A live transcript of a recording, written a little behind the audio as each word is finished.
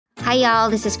Hi, y'all.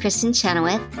 This is Kristen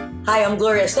Chenoweth. Hi, I'm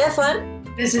Gloria Stefan.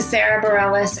 This is Sarah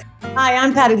Bareilles. Hi,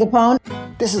 I'm Patty Lapone.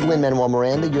 This is Lin-Manuel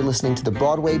Miranda. You're listening to the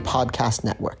Broadway Podcast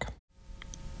Network.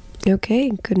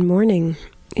 Okay, good morning.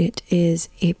 It is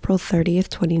April 30th,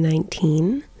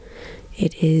 2019.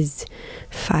 It is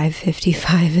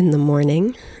 5:55 in the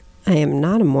morning. I am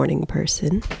not a morning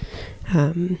person.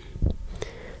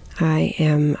 I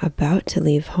am about to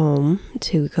leave home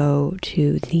to go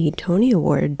to the Tony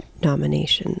Award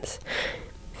nominations.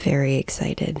 Very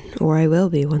excited, or I will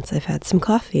be once I've had some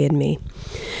coffee in me.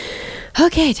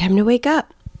 Okay, time to wake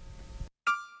up.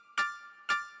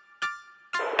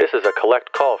 This is a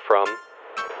collect call from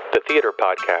the Theater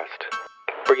Podcast,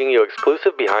 bringing you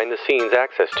exclusive behind-the-scenes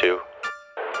access to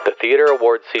the Theater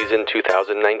Awards Season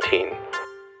 2019.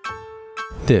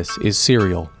 This is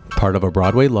Serial, part of a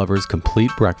Broadway-Lover's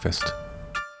Complete Breakfast.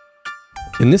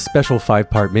 In this special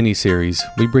 5-part miniseries,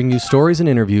 we bring you stories and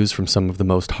interviews from some of the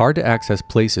most hard-to-access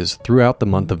places throughout the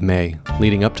month of May,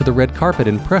 leading up to the red carpet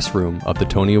and press room of the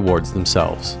Tony Awards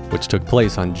themselves, which took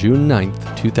place on June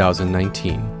 9th,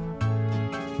 2019.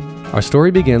 Our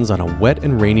story begins on a wet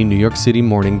and rainy New York City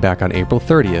morning back on April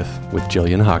 30th with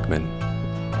Jillian Hochman.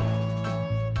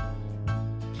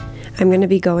 I'm going to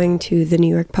be going to the New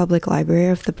York Public Library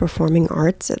of the Performing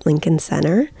Arts at Lincoln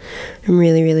Center. I'm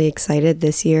really, really excited.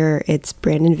 This year it's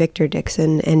Brandon Victor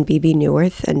Dixon and Bebe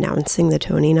Neuwirth announcing the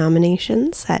Tony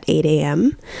nominations at 8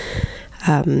 a.m.,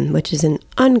 which is an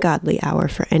ungodly hour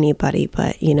for anybody,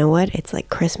 but you know what? It's like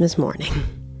Christmas morning.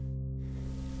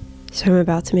 So I'm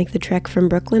about to make the trek from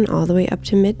Brooklyn all the way up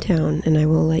to Midtown, and I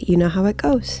will let you know how it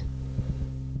goes.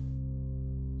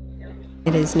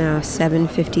 It is now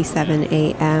 7:57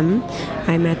 a.m.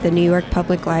 I'm at the New York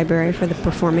Public Library for the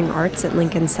Performing Arts at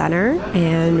Lincoln Center,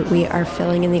 and we are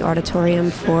filling in the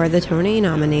auditorium for the Tony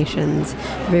nominations.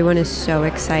 Everyone is so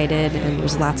excited, and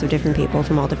there's lots of different people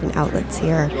from all different outlets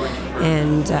here,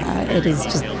 and it is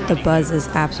just, the buzz is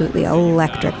absolutely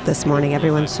electric this morning.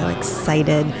 Everyone's so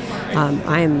excited.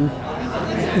 I'm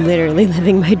literally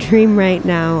living my dream right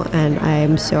now, and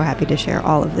I'm so happy to share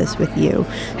all of this with you.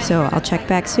 So I'll check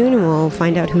back soon and we'll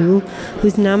find out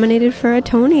who's nominated for a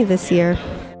Tony this year.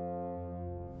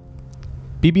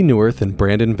 Bebe Neuwirth and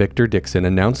Brandon Victor Dixon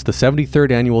announced the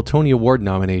 73rd Annual Tony Award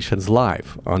nominations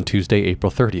live on Tuesday,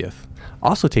 April 30th.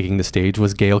 Also taking the stage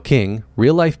was Gayle King,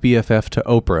 real-life BFF to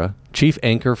Oprah, chief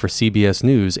anchor for CBS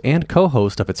News, and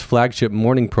co-host of its flagship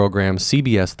morning program,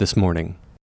 CBS This Morning.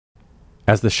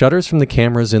 As the shutters from the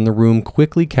cameras in the room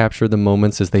quickly capture the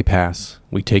moments as they pass,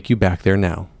 we take you back there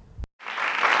now.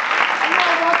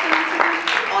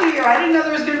 Oh, year. I didn't know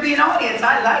there was going to be an audience.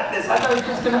 I like this. I thought it was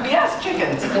just going to be us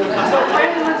chickens. So,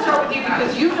 Brandon, let's start with you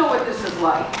because you know what this is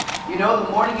like. You know, the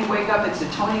morning you wake up, it's a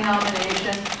Tony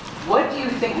nomination. What do you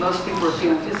think most people are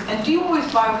feeling? And do you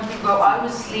always buy when people go, I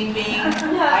was sleeping,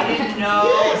 I didn't know?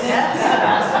 Yes.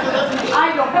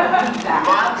 I don't believe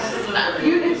that.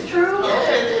 It's true? Yeah,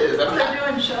 it is. They're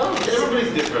doing shows.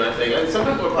 Everybody's different, I think. Some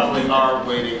people probably are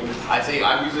waiting.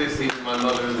 I'm usually asleep with my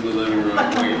mother's in the living room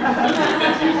waiting.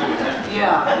 That's usually what happens.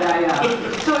 Yeah.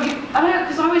 So,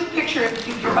 because I always picture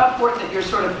if you're up for it that you're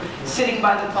sort of sitting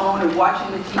by the phone or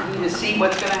watching the TV to see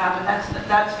what's going to happen.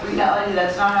 That's reality.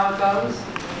 That's not how it goes.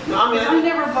 No, I mean, I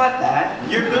never bought that.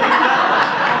 You're gonna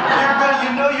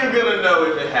know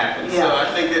if it happens. Yeah. So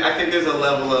I think there's a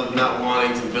level of not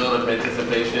wanting to build up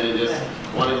anticipation and just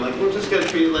wanting we're just gonna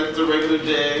treat it like it's a regular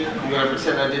day. You're gonna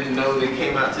pretend I didn't know they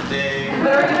came out today.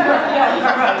 But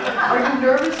are you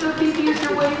nervous though, Bebe, as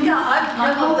you're waiting? Yeah,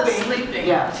 I'm on the sleeping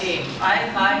team.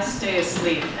 I stay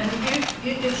asleep, and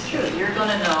it's true. You're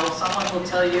gonna know. Someone will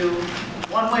tell you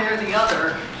one way or the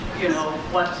other. You know,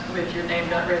 what with your name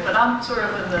not written, but I'm sort of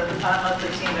I'm of the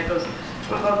team that goes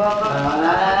blah, blah, blah, blah.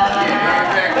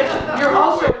 But you're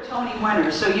also a Tony winner,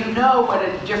 so you know what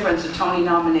a difference a Tony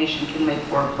nomination can make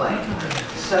for a play.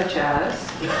 Such as?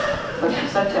 What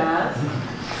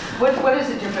is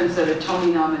the difference that a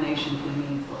Tony nomination can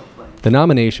mean for a play? The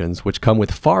nominations, which come with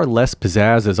far less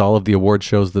pizzazz as all of the award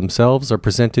shows themselves, are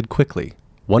presented quickly,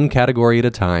 one category at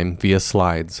a time via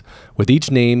slides, with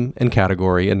each name and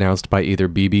category announced by either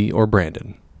Bebe or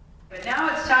Brandon. But now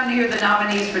it's time to hear the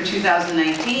nominees for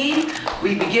 2019.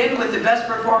 We begin with the best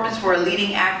performance for a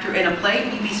leading actor in a play.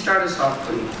 Bebe, start us off,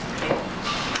 please.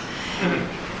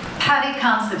 Patty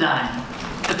Considine,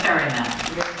 The Ferryman.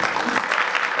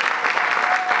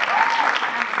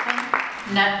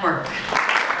 Network.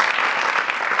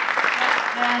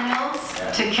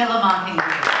 Daniels, To Kill a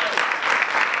Mockingbird.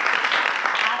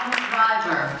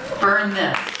 Driver, Burn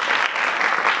This.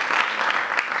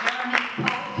 Jeremy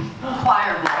Pope,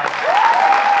 Choir Boy.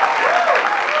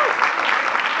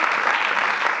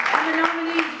 And the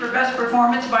nominees for for Best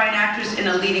Performance by an Actress in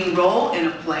a Leading Role in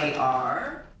a Play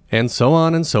are... And so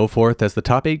on and so forth as the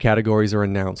top 8 categories are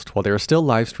announced while they are still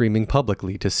live streaming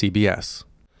publicly to CBS.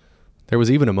 There was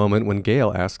even a moment when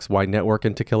Gail asks why Network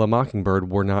and To Kill a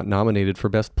Mockingbird were not nominated for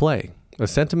Best Play, a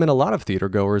sentiment a lot of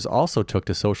theatergoers also took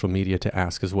to social media to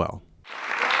ask as well.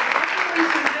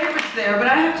 There, but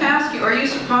I have to ask you, are you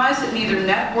surprised that neither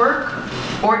Network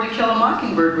or To Kill a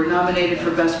Mockingbird were nominated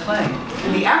for Best Play?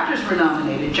 And the actors were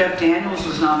nominated. Jeff Daniels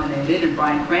was nominated and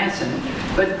Bryan Cranston.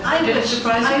 But did it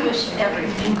surprise you? I wish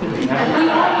everything could be. We all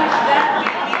wish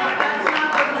that.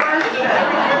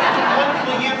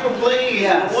 Wonderful year for plays.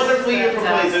 Yes. Wonderful year for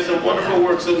plays. There's some wonderful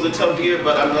work. So it was a tough year,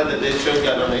 but I'm glad that this show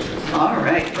got donations. All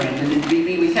right, Brandon and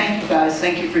Vivi, we thank you guys.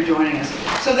 Thank you for joining us.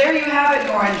 So there you have it,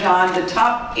 Nora and John, the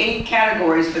top 8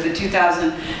 categories for the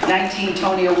 2019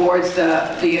 Tony Awards.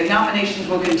 The nominations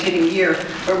will continue here,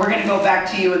 but we're going to go back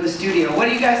to you in the studio. What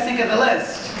do you guys think of the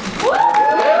list? Woo!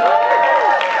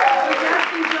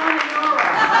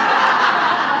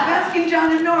 Asking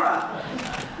John and Nora.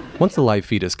 Once the live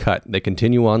feed is cut, they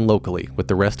continue on locally with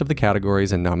the rest of the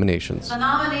categories and nominations. The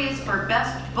nominees for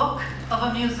Best Book of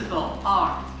a Musical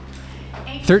are...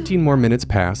 13 more minutes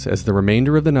pass as the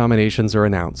remainder of the nominations are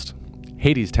announced.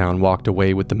 Hadestown walked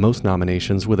away with the most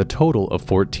nominations with a total of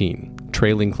 14.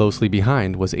 Trailing closely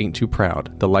behind was Ain't Too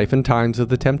Proud, The Life and Times of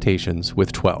the Temptations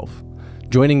with 12.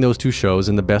 Joining those two shows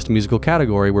in the Best Musical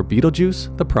category were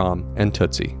Beetlejuice, The Prom, and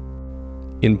Tootsie.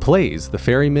 In plays, The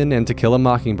Ferryman and To Kill a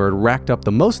Mockingbird racked up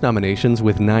the most nominations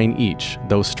with 9 each,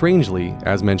 though strangely,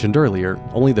 as mentioned earlier,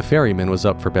 only The Ferryman was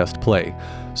up for Best Play.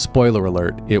 Spoiler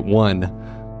alert, it won.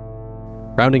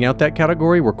 Rounding out that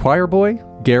category were Choir Boy,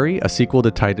 Gary, a sequel to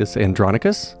Titus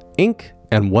Andronicus, Ink,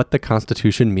 and What the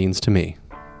Constitution Means to Me.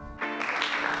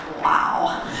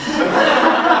 Wow.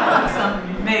 That's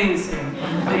amazing,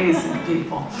 amazing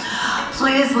people.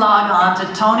 Please log on to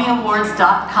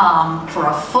TonyAwards.com for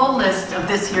a full list of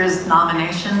this year's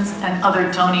nominations and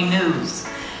other Tony news.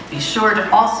 Be sure to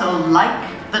also like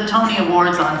the Tony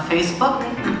Awards on Facebook,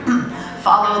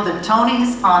 follow the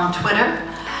Tonys on Twitter,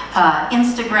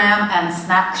 Instagram and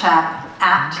Snapchat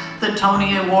at the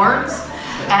Tony Awards,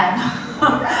 and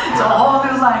it's a whole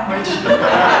new language.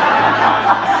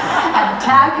 And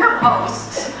tag your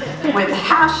posts with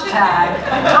hashtag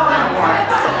Tony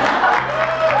Awards.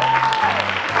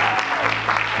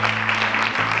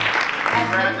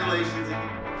 Congratulations again.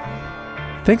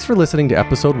 Thanks for listening to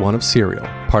episode 1 of Serial,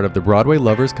 part of the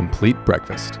Broadway-Lovers Complete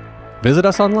Breakfast. Visit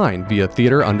us online via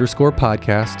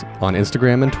theater_podcast on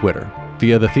Instagram and Twitter,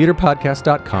 via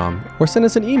thetheaterpodcast.com, or send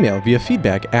us an email via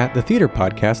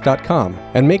feedback@thetheaterpodcast.com.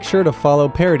 And make sure to follow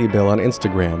Parody Bill on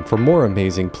Instagram for more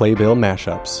amazing Playbill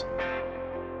mashups.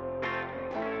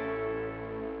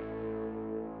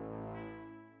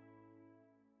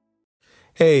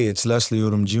 Hey, it's Leslie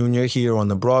Odom Jr. here on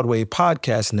the Broadway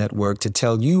Podcast Network to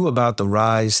tell you about the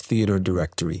Rise Theater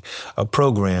Directory, a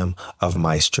program of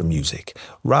Maestro Music.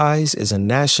 Rise is a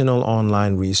national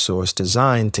online resource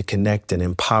designed to connect and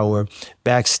empower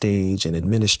backstage and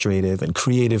administrative and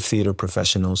creative theater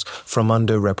professionals from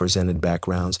underrepresented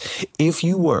backgrounds. If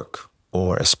you work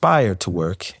or aspire to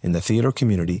work in the theater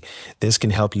community, this can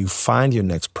help you find your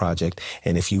next project.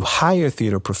 And if you hire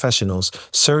theater professionals,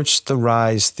 search the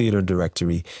Rise Theater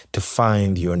Directory to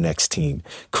find your next team.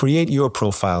 Create your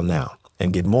profile now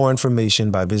and get more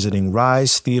information by visiting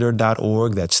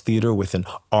risetheater.org. That's theater with an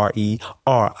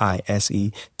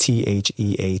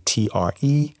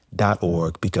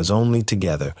RERISETHEATRE.org, because only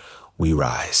together we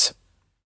rise.